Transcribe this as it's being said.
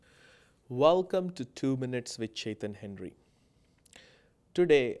Welcome to 2 Minutes with Chetan Henry.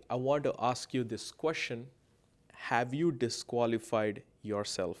 Today, I want to ask you this question. Have you disqualified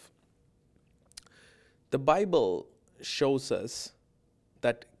yourself? The Bible shows us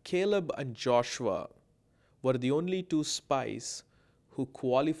that Caleb and Joshua were the only two spies who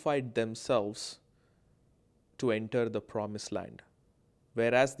qualified themselves to enter the promised land,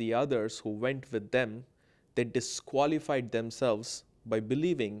 whereas the others who went with them, they disqualified themselves by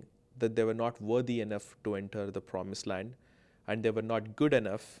believing that they were not worthy enough to enter the promised land, and they were not good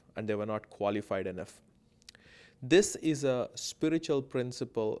enough, and they were not qualified enough. This is a spiritual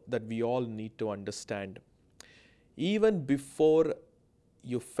principle that we all need to understand. Even before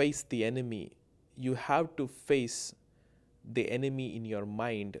you face the enemy, you have to face the enemy in your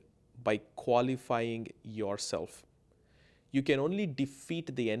mind by qualifying yourself. You can only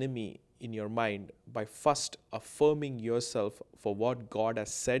defeat the enemy in your mind by first affirming yourself for what God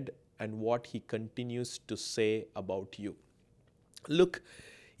has said and what He continues to say about you. Look,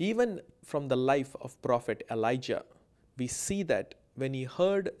 even from the life of Prophet Elijah, we see that when he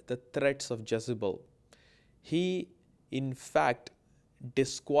heard the threats of Jezebel, he in fact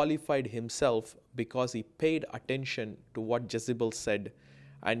disqualified himself because he paid attention to what Jezebel said,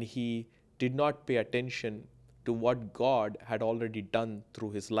 and he did not pay attention to what God had already done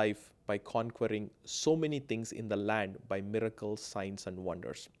through his life by conquering so many things in the land by miracles, signs, and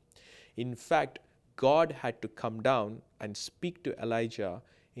wonders. In fact, God had to come down and speak to Elijah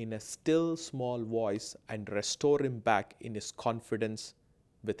in a still small voice and restore him back in his confidence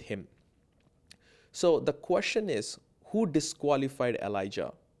with him. So the question is, who disqualified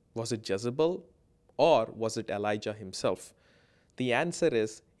Elijah? Was it Jezebel or was it Elijah himself? The answer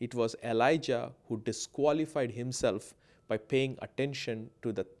is, it was Elijah who disqualified himself by paying attention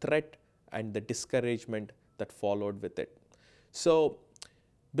to the threat and the discouragement that followed with it. So,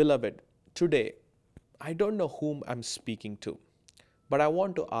 beloved, today, I don't know whom I'm speaking to, but I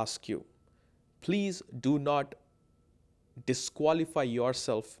want to ask you, please do not disqualify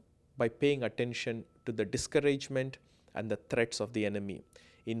yourself by paying attention to the discouragement and the threats of the enemy.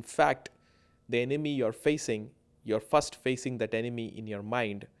 In fact, the enemy you're first facing that enemy in your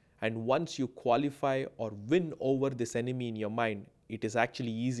mind, and once you qualify or win over this enemy in your mind, it is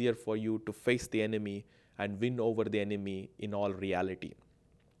actually easier for you to face the enemy and win over the enemy in all reality.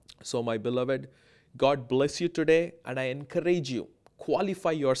 So, my beloved, God bless you today, and I encourage you,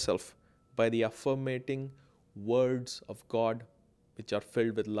 qualify yourself by the affirmating words of God which are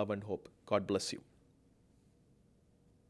filled with love and hope. God bless you.